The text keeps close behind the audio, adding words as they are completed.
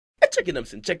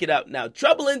Check it out now.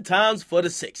 Troubling times for the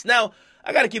six. Now,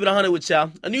 I got to keep it 100 with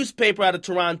y'all. A newspaper out of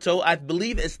Toronto, I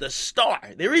believe it's The Star.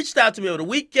 They reached out to me over the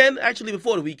weekend, actually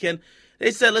before the weekend.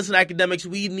 They said, listen, academics,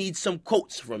 we need some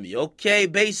quotes from you, okay?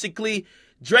 Basically,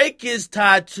 Drake is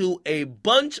tied to a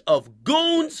bunch of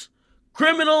goons,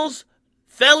 criminals,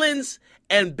 felons,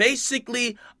 and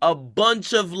basically a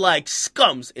bunch of, like,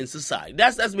 scums in society.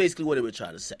 That's basically what they were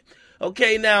trying to say.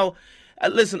 Okay, now,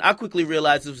 listen, I quickly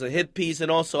realized it was a hit piece,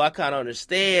 and also I kind of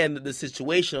understand the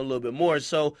situation a little bit more,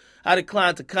 so I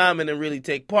declined to comment and really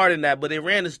take part in that, but they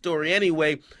ran the story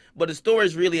anyway. But the story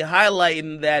is really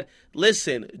highlighting that,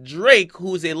 listen, Drake,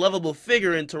 who's a lovable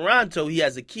figure in Toronto, he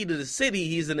has a key to the city,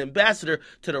 he's an ambassador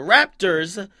to the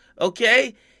Raptors,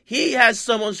 okay? He has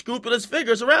some unscrupulous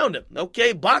figures around him,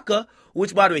 okay? Baka,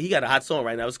 which, by the way, he got a hot song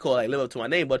right now. It's called, like, Live Up to My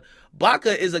Name. But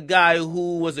Baka is a guy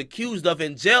who was accused of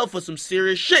in jail for some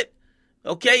serious shit,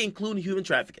 okay? Including human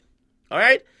trafficking, all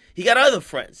right? He got other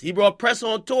friends. He brought press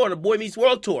on tour, the Boy Meets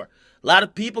World tour. A lot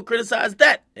of people criticize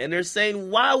that. And they're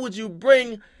saying, why would you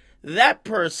bring that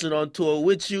person on tour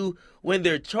with you when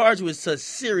they're charged with such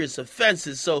serious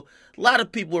offenses? So a lot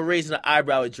of people were raising an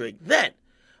eyebrow at Drake then.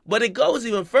 But it goes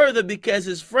even further because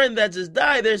his friend that just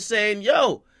died, they're saying,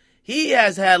 yo, he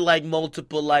has had like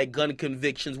multiple like gun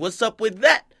convictions. What's up with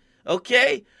that?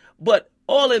 Okay? But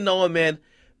all in all, man,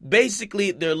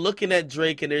 basically they're looking at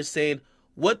Drake and they're saying,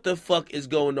 what the fuck is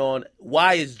going on?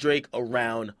 Why is Drake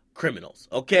around criminals?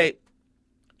 Okay?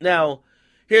 Now,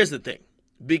 here's the thing.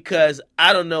 Because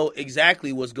I don't know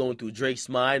exactly what's going through Drake's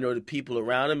mind or the people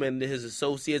around him and his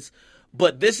associates,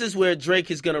 but this is where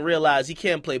Drake is going to realize he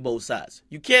can't play both sides.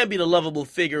 You can't be the lovable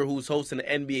figure who's hosting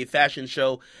an NBA fashion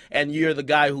show and you're the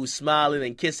guy who's smiling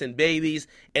and kissing babies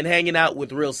and hanging out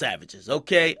with real savages,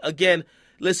 okay? Again,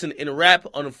 listen, in rap,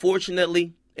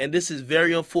 unfortunately, and this is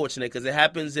very unfortunate because it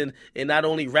happens in not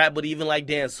only rap but even like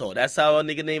dancehall. That's how a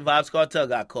nigga named Vybz Kartel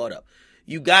got caught up.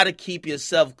 You got to keep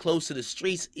yourself close to the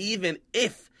streets, even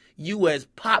if you as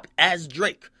pop as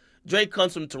Drake. Drake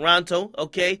comes from Toronto,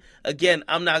 okay? Again,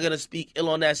 I'm not going to speak ill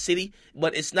on that city,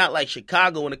 but it's not like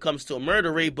Chicago when it comes to a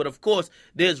murder rate. But, of course,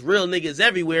 there's real niggas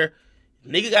everywhere.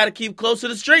 Nigga got to keep close to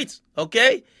the streets,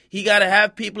 okay? He got to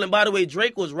have people. And, by the way,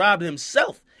 Drake was robbed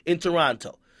himself in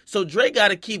Toronto. So Drake got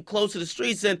to keep close to the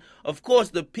streets. And, of course,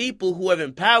 the people who have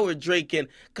empowered Drake and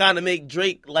kind of make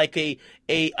Drake like a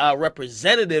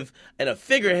representative and a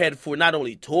figurehead for not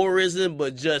only tourism,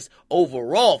 but just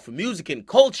overall for music and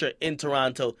culture in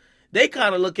Toronto, they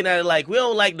kind of looking at it like, we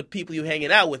don't like the people you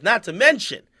hanging out with. Not to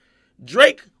mention,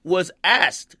 Drake was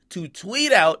asked to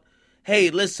tweet out, hey,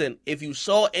 listen, if you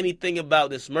saw anything about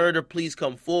this murder, please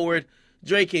come forward.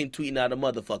 Drake ain't tweeting out a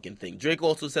motherfucking thing. Drake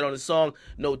also said on his song,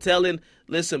 no telling,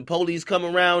 listen, police come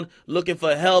around looking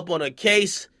for help on a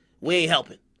case. We ain't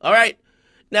helping. All right?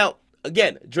 Now,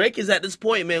 again, Drake is at this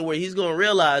point, man, where he's going to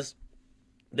realize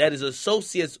that his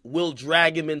associates will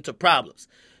drag him into problems.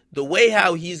 The way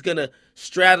how he's going to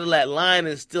straddle that line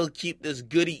and still keep this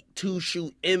goody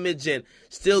two-shoe image and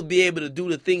still be able to do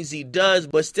the things he does,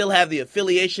 but still have the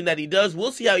affiliation that he does,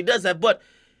 we'll see how he does that. But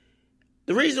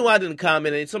the reason why I didn't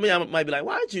comment, and some of y'all might be like,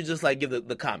 why didn't you just like give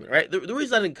the comment, right? The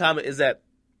reason I didn't comment is that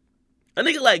a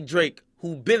nigga like Drake,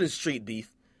 who been in street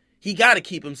beef, he got to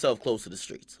keep himself close to the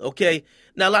streets, okay?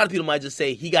 Now, a lot of people might just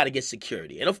say he got to get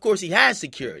security. And, of course, he has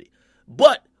security.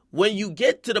 But when you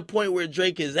get to the point where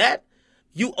Drake is at,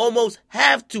 you almost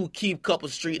have to keep a couple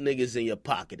street niggas in your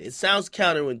pocket. It sounds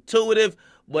counterintuitive,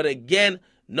 but again,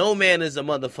 no man is a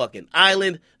motherfucking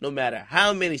island. No matter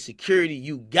how many security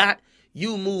you got,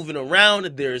 you moving around,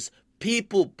 there's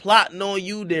people plotting on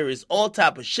you, there is all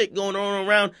type of shit going on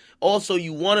around. Also,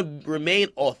 you want to remain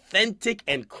authentic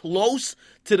and close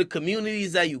to the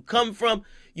communities that you come from.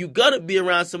 You gotta be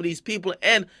around some of these people,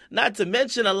 and not to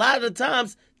mention, a lot of the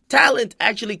times, talent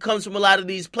actually comes from a lot of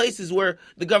these places where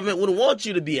the government wouldn't want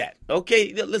you to be at,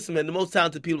 okay? Listen, man, the most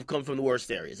talented people come from the worst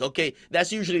areas, okay?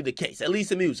 That's usually the case, at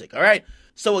least in music, all right?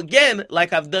 So again,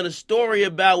 like I've done a story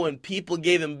about when people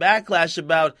gave him backlash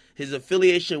about his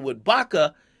affiliation with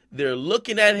Baka, they're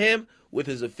looking at him with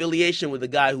his affiliation with the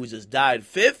guy who just died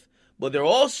fifth, but they're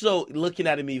also looking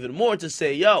at him even more to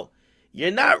say, yo,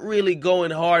 you're not really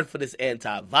going hard for this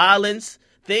anti-violence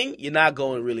thing. You're not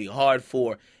going really hard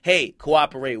for, hey,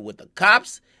 cooperate with the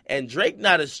cops. And Drake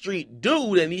not a street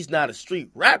dude and he's not a street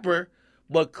rapper,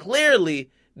 but clearly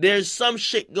there's some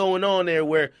shit going on there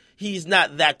where he's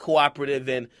not that cooperative.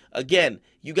 And again,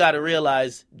 you got to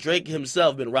realize Drake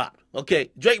himself been robbed.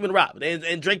 Okay, Drake been robbed.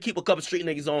 And Drake keep a couple street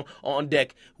niggas on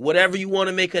deck. Whatever you want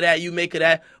to make of that, you make of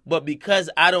that. But because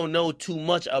I don't know too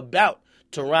much about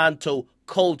Toronto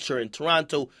culture and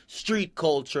Toronto street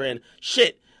culture and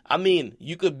shit, I mean,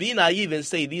 you could be naive and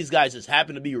say these guys just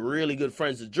happen to be really good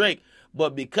friends with Drake,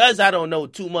 but because I don't know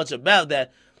too much about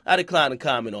that, I decline to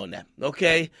comment on that,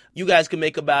 okay? You guys can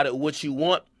make about it what you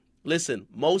want. Listen,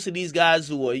 most of these guys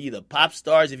who are either pop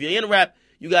stars, if you're in rap,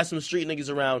 you got some street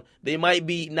niggas around. They might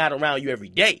be not around you every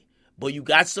day, but you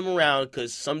got some around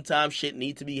because sometimes shit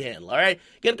need to be handled, all right?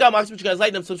 Get in the comment box, what you guys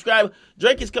like them, subscribe.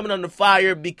 Drake is coming under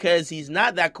fire because he's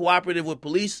not that cooperative with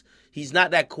police. He's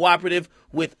not that cooperative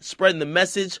with spreading the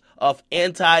message of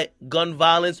anti-gun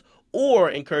violence or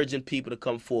encouraging people to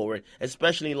come forward,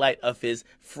 especially in light of his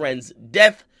friend's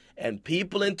death. And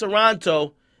people in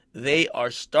Toronto, they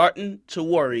are starting to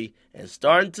worry and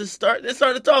they're starting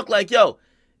to talk like, yo,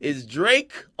 is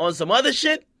Drake on some other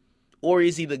shit or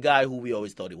is he the guy who we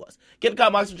always thought he was? Get in the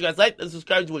comment box what you guys like and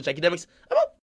subscribe to Akademiks. I'm out.